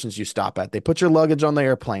gas stations you stop at. They put your luggage on the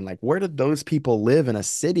airplane. Like, where do those people live in a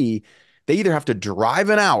city? They either have to drive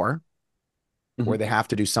an hour, or they have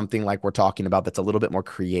to do something like we're talking about that's a little bit more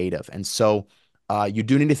creative. And so you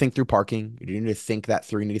do need to think through parking. You do need to think that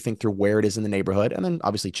through. You need to think through where it is in the neighborhood, and then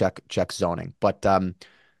obviously check zoning. But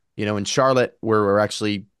in Charlotte, where we're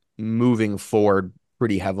actually moving forward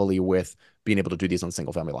pretty heavily with being able to do these on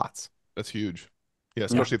single family lots. That's huge. Yeah,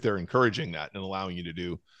 especially if they're encouraging that and allowing you to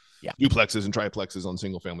do duplexes and triplexes on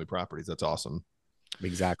single family properties. That's awesome.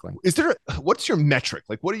 Exactly. What's your metric?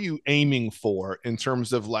 Like, what are you aiming for in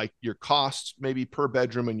terms of like your cost maybe per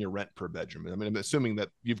bedroom and your rent per bedroom? I mean, I'm assuming that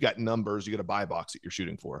you've got numbers, you got a buy box that you're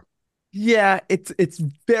shooting for. Yeah, it's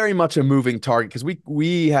very much a moving target because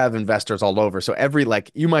we have investors all over. So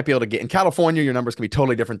you might be able to get in California, your numbers can be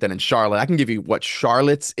totally different than in Charlotte. I can give you what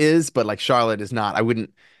Charlotte's is, but like Charlotte is not. I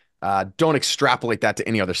wouldn't don't extrapolate that to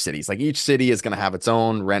any other cities. Like each city is going to have its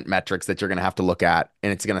own rent metrics that you're going to have to look at,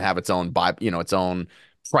 and it's going to have its own its own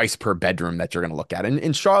price per bedroom that you're going to look at. And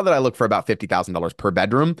in Charlotte, I look for about $50,000 per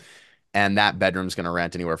bedroom. And that bedroom's going to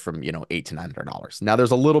rent anywhere from, $800 to $900. Now,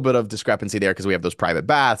 there's a little bit of discrepancy there because we have those private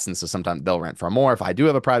baths. And so sometimes they'll rent for more if I do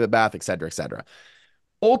have a private bath, et cetera, et cetera.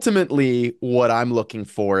 Ultimately, what I'm looking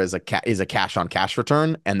for is a cash on cash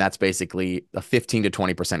return. And that's basically a 15 to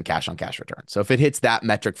 20% cash on cash return. So if it hits that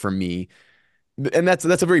metric for me, and that's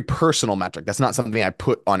a very personal metric. That's not something I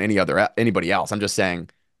put on anybody else. I'm just saying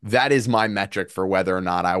that is my metric for whether or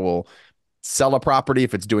not I will sell a property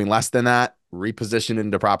if it's doing less than that, reposition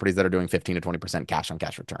into properties that are doing 15 to 20% cash on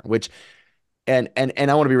cash return, which, and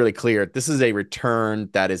I want to be really clear. This is a return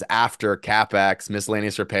that is after CapEx,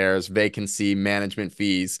 miscellaneous repairs, vacancy, management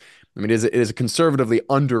fees. I mean, it is a conservatively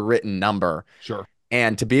underwritten number. Sure.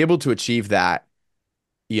 And to be able to achieve that,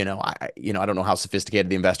 I don't know how sophisticated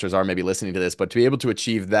the investors are maybe listening to this, but to be able to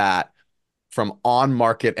achieve that from on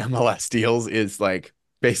market MLS deals is like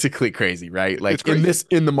basically crazy, right? Like in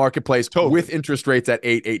the marketplace with interest rates at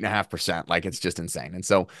 8.5%. Like it's just insane. And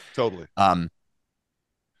so totally.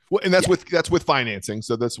 Well, and that's with financing.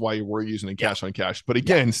 So that's why we're using a cash on cash. But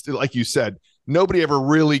again, still, like you said, nobody ever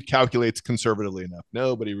really calculates conservatively enough.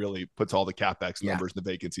 Nobody really puts all the CapEx numbers, the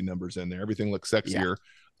vacancy numbers in there. Everything looks sexier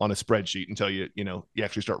on a spreadsheet until you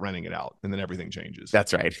actually start renting it out, and then everything changes.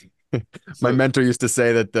 That's right. My mentor used to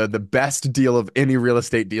say that the best deal of any real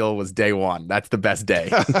estate deal was day one. That's the best day.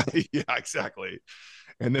 Yeah, exactly.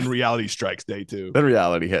 And then reality strikes day two. Then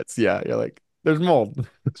reality hits. Yeah, you're like, there's mold.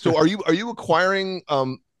 So are you acquiring?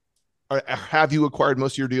 Have you acquired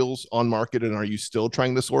most of your deals on market, and are you still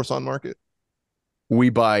trying to source on market? We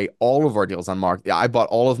buy all of our deals on market. Yeah, I bought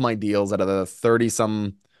all of my deals out of the 30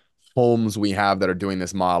 some homes we have that are doing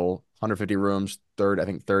this model. 150 rooms, I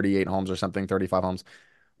think 38 homes or something, 35 homes.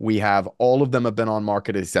 We have all of them have been on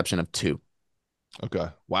market, at the exception of 2. Okay.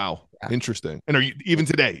 Wow. Yeah. Interesting. And are you even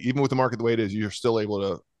today, even with the market the way it is, you're still able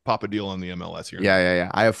to pop a deal on the MLS here? Yeah.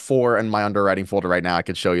 I have 4 in my underwriting folder right now. I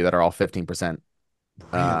could show you that are all 15%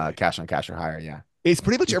 cash on cash or higher. Yeah. It's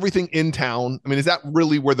pretty much everything in town. I mean, is that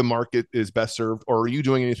really where the market is best served, or are you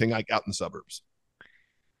doing anything like out in the suburbs?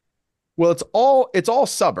 Well, it's all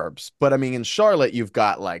suburbs, but I mean, in Charlotte, you've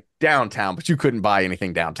got like downtown, but you couldn't buy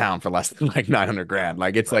anything downtown for less than like 900 grand.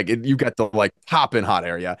 Like it's right. Like you got the like hop in hot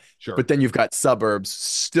area, sure. But then you've got suburbs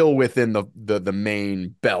still within the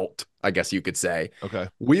main belt, I guess you could say. Okay.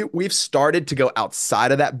 We've started to go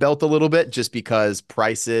outside of that belt a little bit just because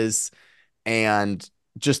prices and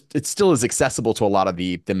it still is accessible to a lot of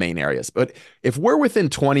the main areas. But if we're within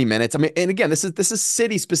 20 minutes, I mean, and again, this is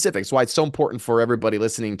city specific. That's why it's so important for everybody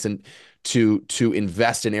listening to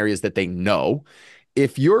invest in areas that they know.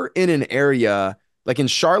 If you're in an area like in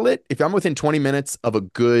Charlotte, if I'm within 20 minutes of a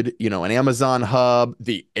good, an Amazon hub,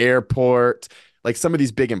 the airport, like some of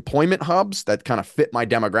these big employment hubs that kind of fit my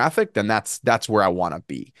demographic, then that's where I want to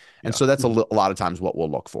be. And Yeah. so that's a lot of times what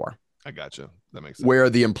we'll look for. I gotcha. That makes sense. Where are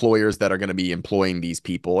the employers that are going to be employing these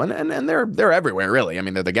people? And they're everywhere, really. I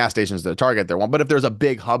mean, they're the gas stations, the Target, they're one. But if there's a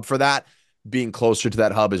big hub for that, being closer to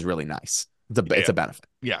that hub is really nice. It's a benefit.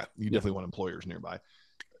 Yeah, you definitely want employers nearby.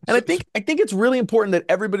 And I think it's really important that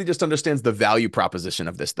everybody just understands the value proposition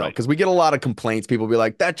of this, though, because we get a lot of complaints. People be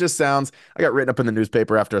like, that just sounds. I got written up in the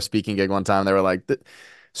newspaper after a speaking gig one time. They were like,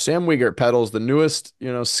 Sam Wegert peddles the newest,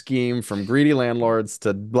 scheme from greedy landlords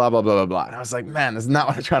to blah, blah, blah, blah, blah. And I was like, man, that's not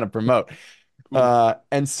what I'm trying to promote.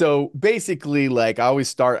 And so basically, like I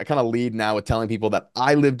kind of lead now with telling people that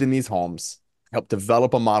I lived in these homes, helped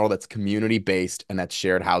develop a model that's community based and that's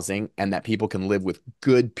shared housing, and that people can live with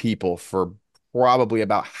good people for probably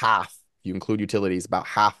about half, if you include utilities, about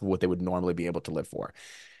half of what they would normally be able to live for.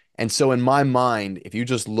 And so in my mind, if you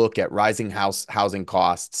just look at rising housing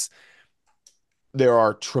costs, there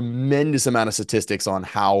are tremendous amount of statistics on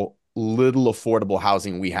how little affordable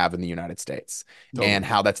housing we have in the United States and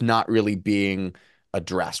how that's not really being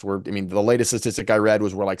addressed. The latest statistic I read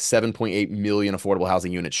was we're like 7.8 million affordable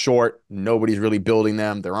housing units short. Nobody's really building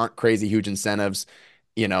them. There aren't crazy huge incentives,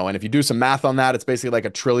 and if you do some math on that, it's basically like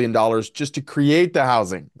 $1 trillion just to create the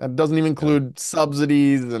housing. That doesn't even include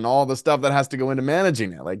subsidies and all the stuff that has to go into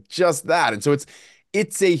managing it, like just that. And so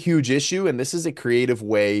it's a huge issue. And this is a creative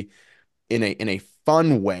way, in a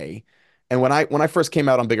fun way. And when I first came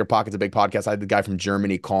out on Bigger Pockets, a big podcast, I had the guy from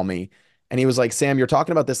Germany call me and he was like, Sam, you're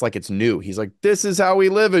talking about this like it's new. He's like, this is how we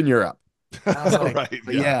live in Europe. And I was like, right,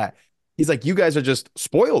 yeah. He's like, you guys are just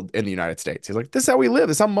spoiled in the United States. He's like, this is how we live.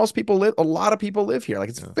 This is how most people live. A lot of people live here. Like,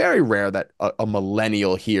 it's very rare that a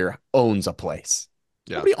millennial here owns a place.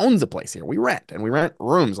 Yeah. Nobody owns a place here. We rent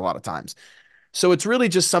rooms a lot of times. So it's really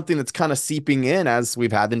just something that's kind of seeping in as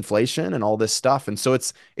we've had inflation and all this stuff. And so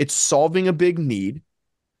it's solving a big need.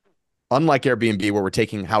 Unlike Airbnb, where we're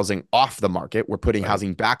taking housing off the market, we're putting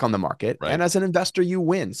housing back on the market. Right. And as an investor, you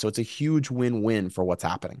win. So it's a huge win-win for what's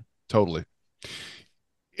happening. Totally.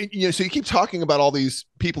 So you keep talking about all these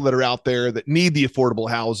people that are out there that need the affordable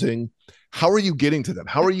housing. How are you getting to them?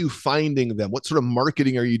 How are you finding them? What sort of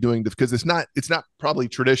marketing are you doing? Because it's not probably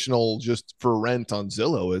traditional just for rent on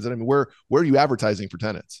Zillow, is it? I mean, where are you advertising for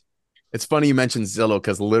tenants? It's funny you mentioned Zillow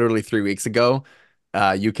because literally 3 weeks ago,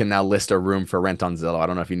 you can now list a room for rent on Zillow. I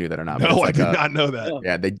don't know if you knew that or not. No, I did not know that.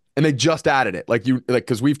 Yeah, they just added it.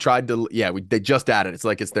 Because we've tried to. Yeah, they just added it. It's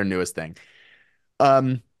like it's their newest thing.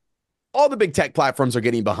 All the big tech platforms are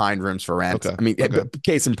getting behind rooms for rent. Okay. I mean,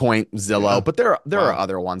 case in point, Zillow. But there are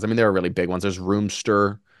other ones. I mean, there are really big ones. There's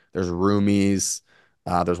Roomster. There's Roomies.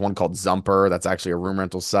 There's one called Zumper. That's actually a room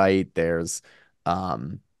rental site. There's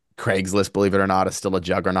Craigslist, believe it or not, is still a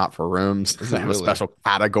juggernaut for rooms. They have a special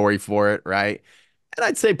category for it, right? And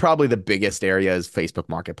I'd say probably the biggest area is Facebook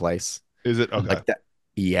Marketplace. Is it? Okay. Like that,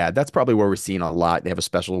 yeah, that's probably where we're seeing a lot. They have a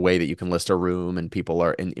special way that you can list a room, and people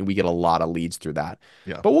are, and we get a lot of leads through that.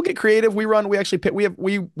 Yeah. But we'll get creative. We actually pick. We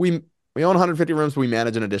own 150 rooms, but we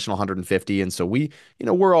manage an additional 150, and so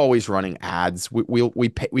we're always running ads.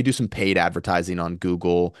 We do some paid advertising on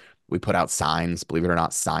Google. We put out signs. Believe it or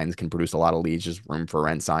not, signs can produce a lot of leads. Just room for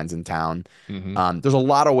rent signs in town. Mm-hmm. There's a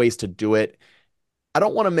lot of ways to do it. I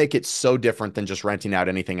don't want to make it so different than just renting out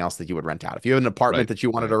anything else that you would rent out. If you have an apartment that you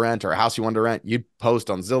wanted to rent or a house you wanted to rent, you'd post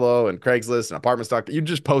on Zillow and Craigslist and apartment stock. You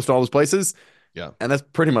just post all those places. Yeah. And that's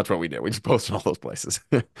pretty much what we do. We just post in all those places.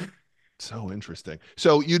 So interesting.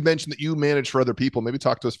 So you'd mentioned that you manage for other people. Maybe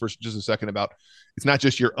talk to us for just a second about, it's not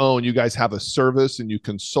just your own. You guys have a service and you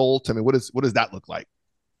consult. I mean, what does that look like?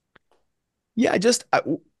 Yeah,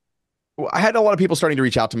 I had a lot of people starting to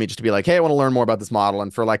reach out to me just to be like, hey, I want to learn more about this model.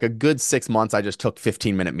 And for like a good 6 months, I just took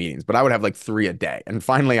 15-minute meetings, but I would have like 3 a day. And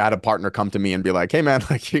finally, I had a partner come to me and be like, hey, man,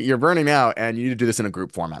 like you're burning out and you need to do this in a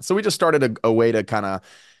group format. So we just started a way to kind of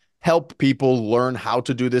help people learn how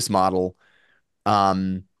to do this model.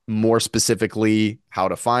 More specifically, how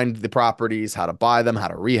to find the properties, how to buy them, how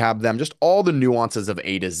to rehab them, just all the nuances of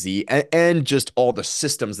A to Z, and just all the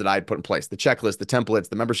systems that I had put in place, the checklist, the templates,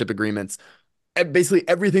 the membership agreements, and basically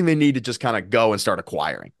everything they need to just kind of go and start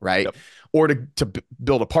acquiring, right? Yep. Or to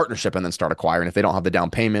build a partnership and then start acquiring. If they don't have the down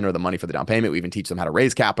payment or the money for the down payment, we even teach them how to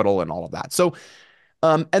raise capital and all of that. So,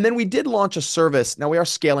 and then we did launch a service. Now we are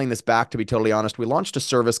scaling this back, to be totally honest. We launched a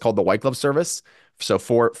service called the White Glove Service So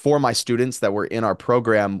for my students that were in our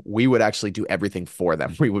program, we would actually do everything for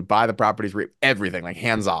them. We would buy the properties, everything, like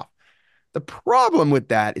hands off. The problem with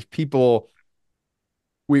that is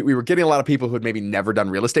we were getting a lot of people who had maybe never done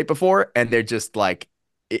real estate before, and they're just like,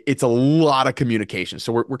 it's a lot of communication.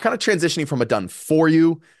 So we're kind of transitioning from a done for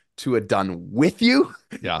you to a done with you.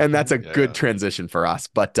 Yeah. And that's a good transition for us.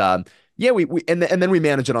 But yeah, we and then we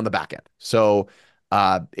manage it on the back end. So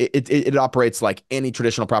it operates like any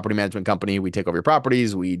traditional property management company. We take over your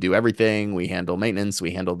properties, we do everything, we handle maintenance,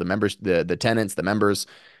 we handle the members, the tenants, the members,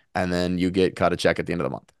 and then you get cut a check at the end of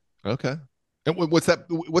the month. Okay. And what's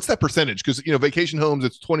that percentage? Because vacation homes,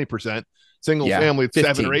 it's 20%. Single family, it's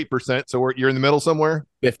 15. 7 or 8%. So you're in the middle somewhere.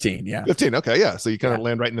 15, yeah. 15. Okay, yeah. So you kind of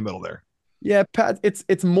land right in the middle there. Yeah, Pat.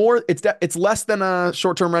 It's more. It's less than a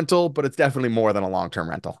short-term rental, but it's definitely more than a long-term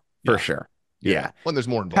rental for sure. Yeah. Well, there's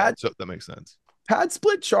more involved, so that makes sense. Pad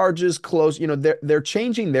split charges close. They're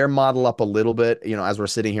changing their model up a little bit. As we're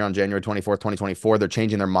sitting here on January 24th, 2024, they're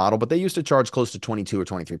changing their model, but they used to charge close to 22 or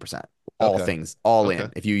 23%. All things, all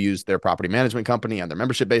in. If you use their property management company and their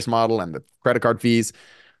membership-based model and the credit card fees,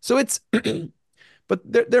 so it's. But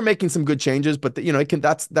they're making some good changes. But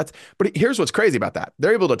But here's what's crazy about that: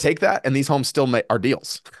 they're able to take that, and these homes still are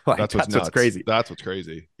deals. That's what's crazy. That's what's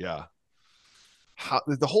crazy. Yeah.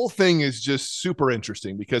 The whole thing is just super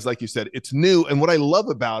interesting because, like you said, it's new. And what I love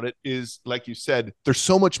about it is, like you said, there's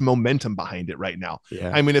so much momentum behind it right now.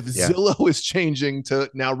 Yeah. I mean, if Zillow is changing to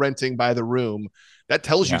now renting by the room, that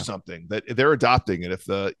tells you something, that they're adopting it. If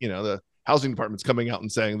the housing department's coming out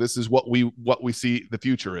and saying this is what we see the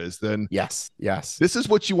future is, then yes, this is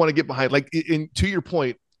what you want to get behind. Like, to your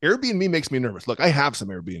point, Airbnb makes me nervous. Look, I have some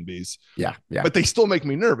Airbnbs, but they still make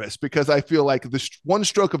me nervous because I feel like this one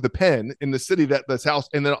stroke of the pen in the city that this house,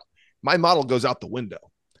 and then my model goes out the window.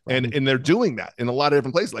 And they're doing that in a lot of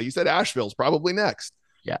different places. Like you said, Asheville's probably next.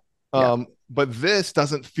 But this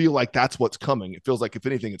doesn't feel like that's what's coming. It feels like, if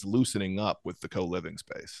anything, it's loosening up with the co-living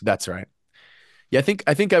space. That's right. Yeah,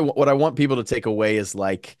 I think what I want people to take away is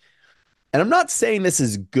like, and I'm not saying this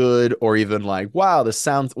is good or even like, wow, this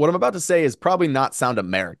sounds, what I'm about to say is probably not sound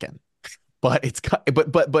American, but it's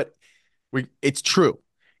true.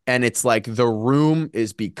 And it's like the room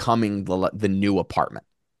is becoming the new apartment.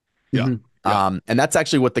 Yeah. And that's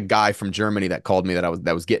actually what the guy from Germany that called me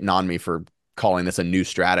that was getting on me for calling this a new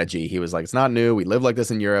strategy. He was like, it's not new. We live like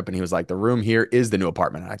this in Europe. And he was like, the room here is the new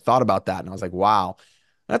apartment. And I thought about that and I was like, wow.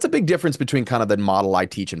 That's a big difference between kind of the model I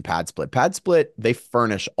teach and Pad Split. Pad Split, they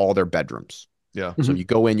furnish all their bedrooms. Yeah. So you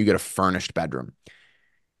go in, you get a furnished bedroom.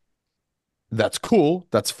 That's cool.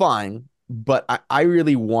 That's fine. But I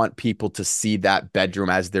really want people to see that bedroom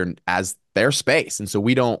as their space. And so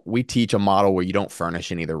we teach a model where you don't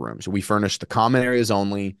furnish any of the rooms. We furnish the common areas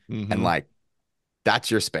only. And like,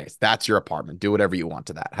 that's your space. That's your apartment. Do whatever you want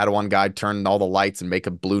to that. Had one guy turn all the lights and make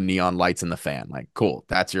a blue neon lights in the fan. Like, cool.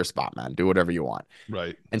 That's your spot, man. Do whatever you want.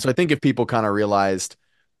 Right. And so I think if people kind of realized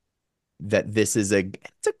that it's a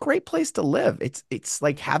great place to live. It's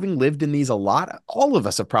like, having lived in these a lot, all of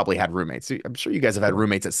us have probably had roommates. I'm sure you guys have had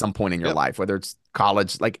roommates at some point in your life, whether it's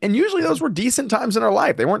college, and usually those were decent times in our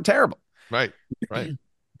life. They weren't terrible. Right.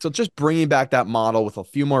 So just bringing back that model with a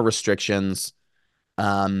few more restrictions,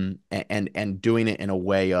 and doing it in a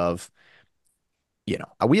way of,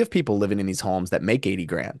 we have people living in these homes that make 80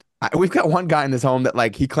 grand. We've got one guy in this home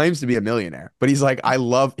that he claims to be a millionaire, but he's like,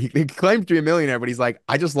 he claims to be a millionaire, but he's like,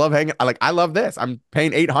 I just love hanging. I love this. I'm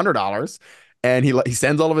paying $800 and he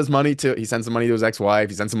sends all of his money he sends some money to his ex-wife.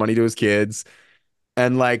 He sends some money to his kids.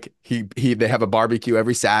 And they have a barbecue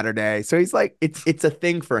every Saturday. So he's like, it's a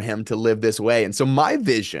thing for him to live this way. And so my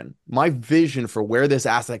vision for where this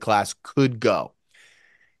asset class could go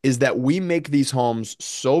is that we make these homes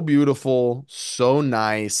so beautiful, so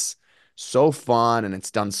nice, so fun, and it's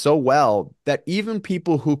done so well that even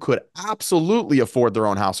people who could absolutely afford their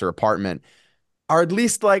own house or apartment are at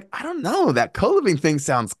least like, I don't know, that co-living thing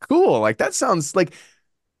sounds cool. Like, that sounds like,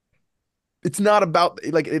 it's not about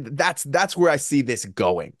that's where I see this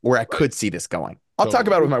going, where I could see this going. I'll talk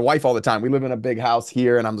about it with my wife all the time. We live in a big house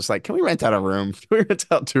here, and I'm just like, can we rent out a room? Can we rent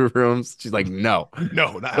out 2 rooms? She's like, no,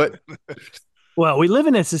 not. Well, we live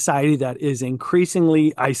in a society that is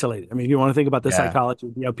increasingly isolated. I mean, if you want to think about the psychology,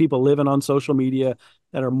 people living on social media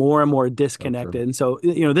that are more and more disconnected. And so,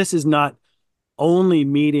 this is not only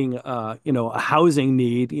meeting, a housing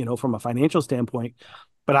need, from a financial standpoint,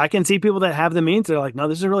 but I can see people that have the means. They're like, no,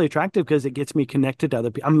 this is really attractive because it gets me connected to other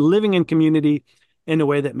people. I'm living in community in a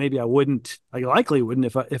way that maybe I likely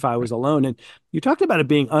wouldn't if I was alone. And you talked about it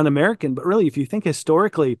being un-American, but really, if you think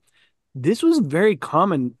historically, this was very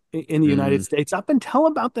common in the United States up until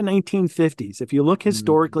about the 1950s. If you look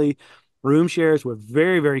historically, Room shares were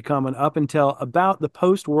very, very common up until about the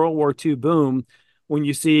post-World War II boom, when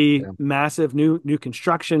you see massive new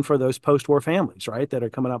construction for those post-war families, right, that are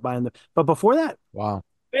coming out buying them. But before that, Wow.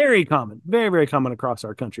 very common, very, very common across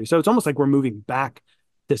our country. So it's almost like we're moving back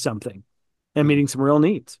to something and meeting some real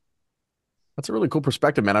needs. That's a really cool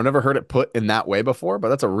perspective, man. I've never heard it put in that way before, but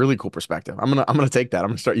that's a really cool perspective. I'm gonna take that. I'm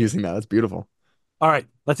gonna start using that. That's beautiful. All right,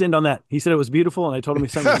 let's end on that. He said it was beautiful, and I told him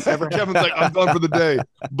he's something ever. Kevin's like, I'm done for the day.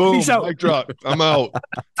 Boom, Peace out. mic drop. I'm out.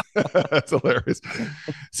 That's hilarious.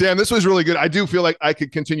 Sam, this was really good. I do feel like I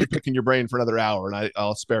could continue picking your brain for another hour, and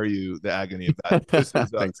I'll spare you the agony of that.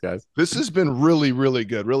 Thanks, guys. This has been really, really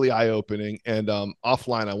good, really eye-opening. And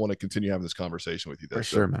offline, I want to continue having this conversation with you. For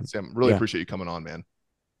sure, man. Sam, really appreciate you coming on, man.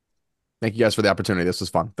 Thank you guys for the opportunity. This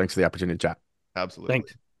was fun. Thanks for the opportunity to chat. Absolutely.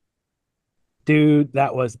 Thanks. Dude,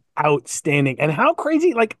 that was outstanding. And how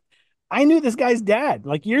crazy, like, I knew this guy's dad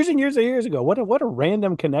like years and years and years ago. What a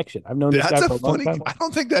random connection. I've known this guy for a long time. I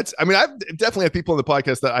don't think that's, I mean, I've definitely had people on the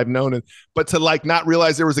podcast that I've known, but to like not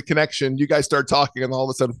realize there was a connection, you guys start talking and all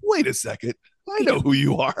of a sudden, wait a second, I know who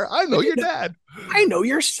you are. I know your dad. I know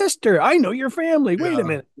your sister. I know your family. Wait a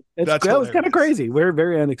minute. That was kind of crazy. We're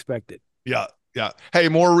very unexpected. Yeah. Yeah. Hey,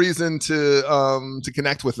 more reason to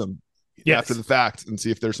connect with them after the fact and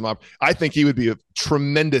see if there's some I think he would be a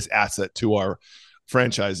tremendous asset to our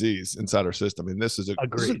franchisees inside our system. I mean, this is a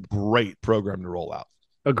great program to roll out.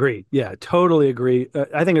 Agreed. Yeah, totally agree.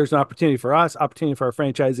 I think there's an opportunity for us, opportunity for our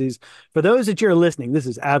franchisees. For those that you're listening, this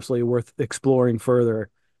is absolutely worth exploring further.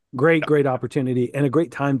 Great opportunity and a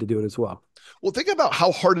great time to do it as well. Well, think about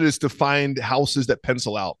how hard it is to find houses that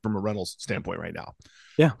pencil out from a rentals standpoint right now.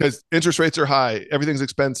 Yeah. Because interest rates are high. Everything's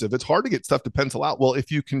expensive. It's hard to get stuff to pencil out. Well,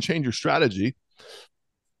 if you can change your strategy,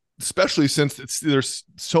 especially since there's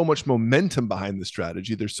so much momentum behind the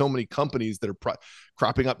strategy, there's so many companies that are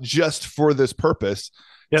cropping up just for this purpose.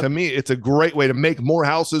 Yep. To me, it's a great way to make more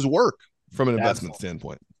houses work from an investment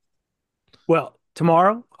standpoint. Well,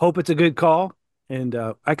 tomorrow, hope it's a good call. And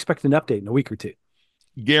I expect an update in a week or two.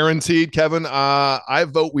 Guaranteed, Kevin. I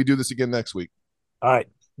vote we do this again next week. All right.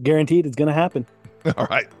 Guaranteed it's going to happen. All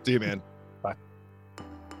right. See you, man. Bye.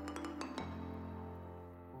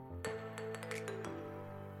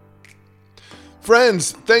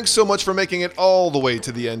 Friends, thanks so much for making it all the way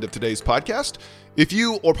to the end of today's podcast. If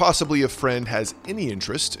you or possibly a friend has any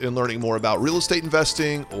interest in learning more about real estate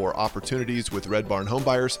investing or opportunities with Red Barn home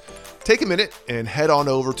buyers, take a minute and head on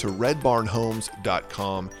over to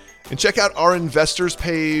redbarnhomes.com and check out our investors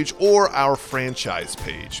page or our franchise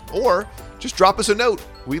page, or just drop us a note.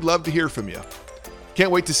 We'd love to hear from you.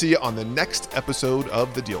 Can't wait to see you on the next episode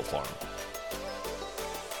of The Deal Farm.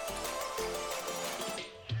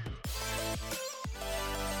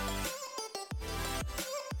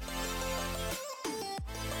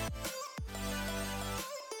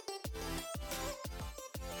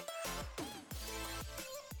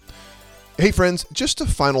 Hey friends, just a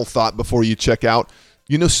final thought before you check out.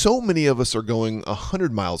 You know, so many of us are going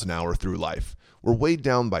 100 miles an hour through life. We're weighed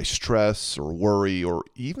down by stress or worry or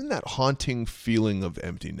even that haunting feeling of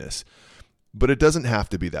emptiness. But it doesn't have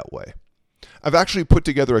to be that way. I've actually put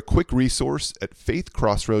together a quick resource at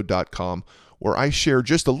faithcrossroad.com where I share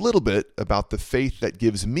just a little bit about the faith that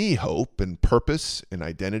gives me hope and purpose and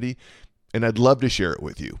identity, and I'd love to share it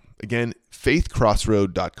with you. Again,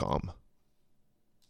 faithcrossroad.com.